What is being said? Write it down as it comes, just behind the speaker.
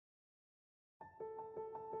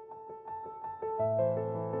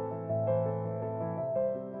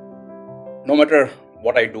No matter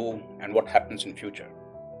what I do and what happens in future,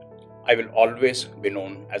 I will always be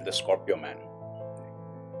known as the Scorpio Man.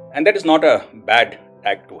 And that is not a bad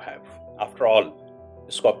tag to have. After all,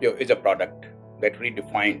 Scorpio is a product that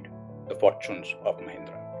redefined the fortunes of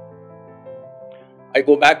Mahindra. I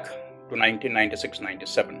go back to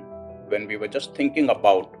 1996-97 when we were just thinking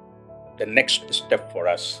about the next step for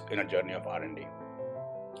us in a journey of R&D.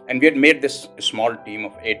 And we had made this small team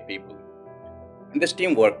of 8 people. And this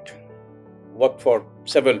team worked for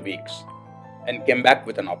several weeks and came back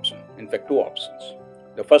with an option. In fact, 2 options.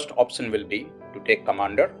 The first option will be to take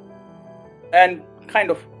Commander and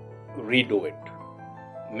kind of redo it,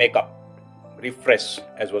 make up, refresh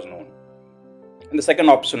as was known. And the second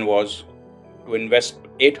option was to invest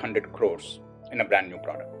 800 crores in a brand new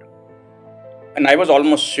product. And I was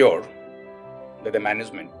almost sure that the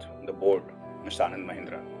management, the board, Mr. Anand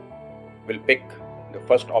Mahindra, will pick the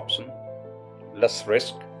first option, less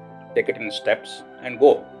risk, take it in steps, and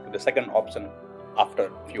go to the second option after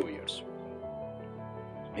a few years.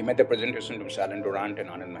 He made the presentation to Mr. Alan Durant and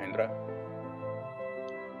Anand Mahindra,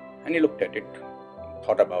 and he looked at it,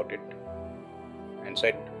 thought about it, and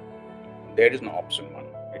said, there is no option 1.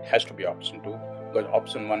 It has to be option 2, because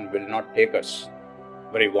option 1 will not take us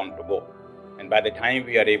where we want to go. And by the time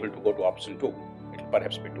we are able to go to option 2, it will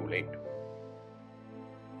perhaps be too late.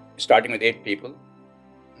 Starting with 8 people,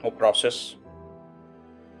 no process,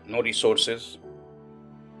 no resources,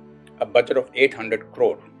 a budget of 800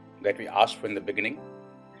 crore that we asked for in the beginning,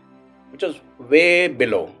 which was way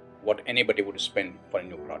below what anybody would spend for a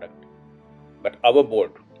new product. But our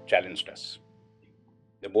board challenged us.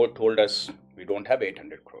 The board told us we don't have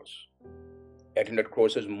 800 crores. 800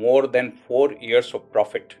 crores is more than 4 years of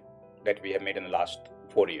profit that we have made in the last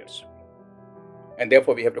 4 years. And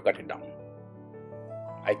therefore we have to cut it down.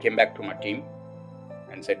 I came back to my team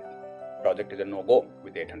and said, project is a no-go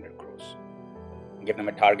with 800 crores. Give them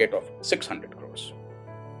a target of 600 crores.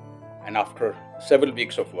 And after several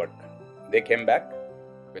weeks of work, they came back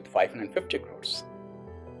with 550 crores.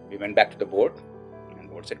 We went back to the board and the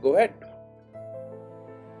board said, go ahead.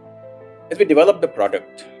 As we developed the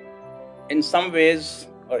product, in some ways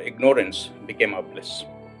our ignorance became our bliss.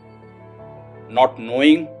 Not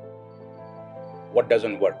knowing what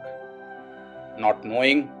doesn't work, not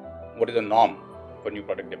knowing what is the norm for new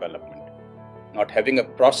product development, not having a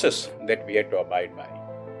process that we had to abide by,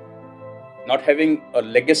 not having a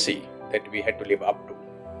legacy that we had to live up to,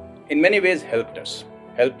 in many ways helped us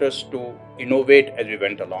to innovate as we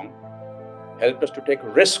went along, helped us to take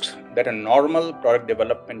risks that a normal product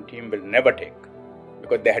development team will never take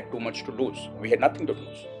because they had too much to lose. We had nothing to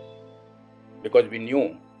lose because we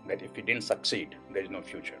knew that if we didn't succeed, there is no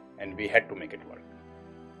future, and we had to make it work.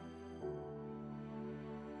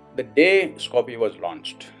 The day Scorpio was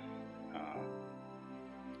launched,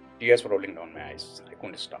 tears were rolling down my eyes. I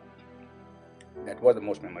couldn't stop. That was the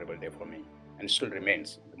most memorable day for me, and still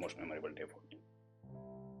remains the most memorable day for me.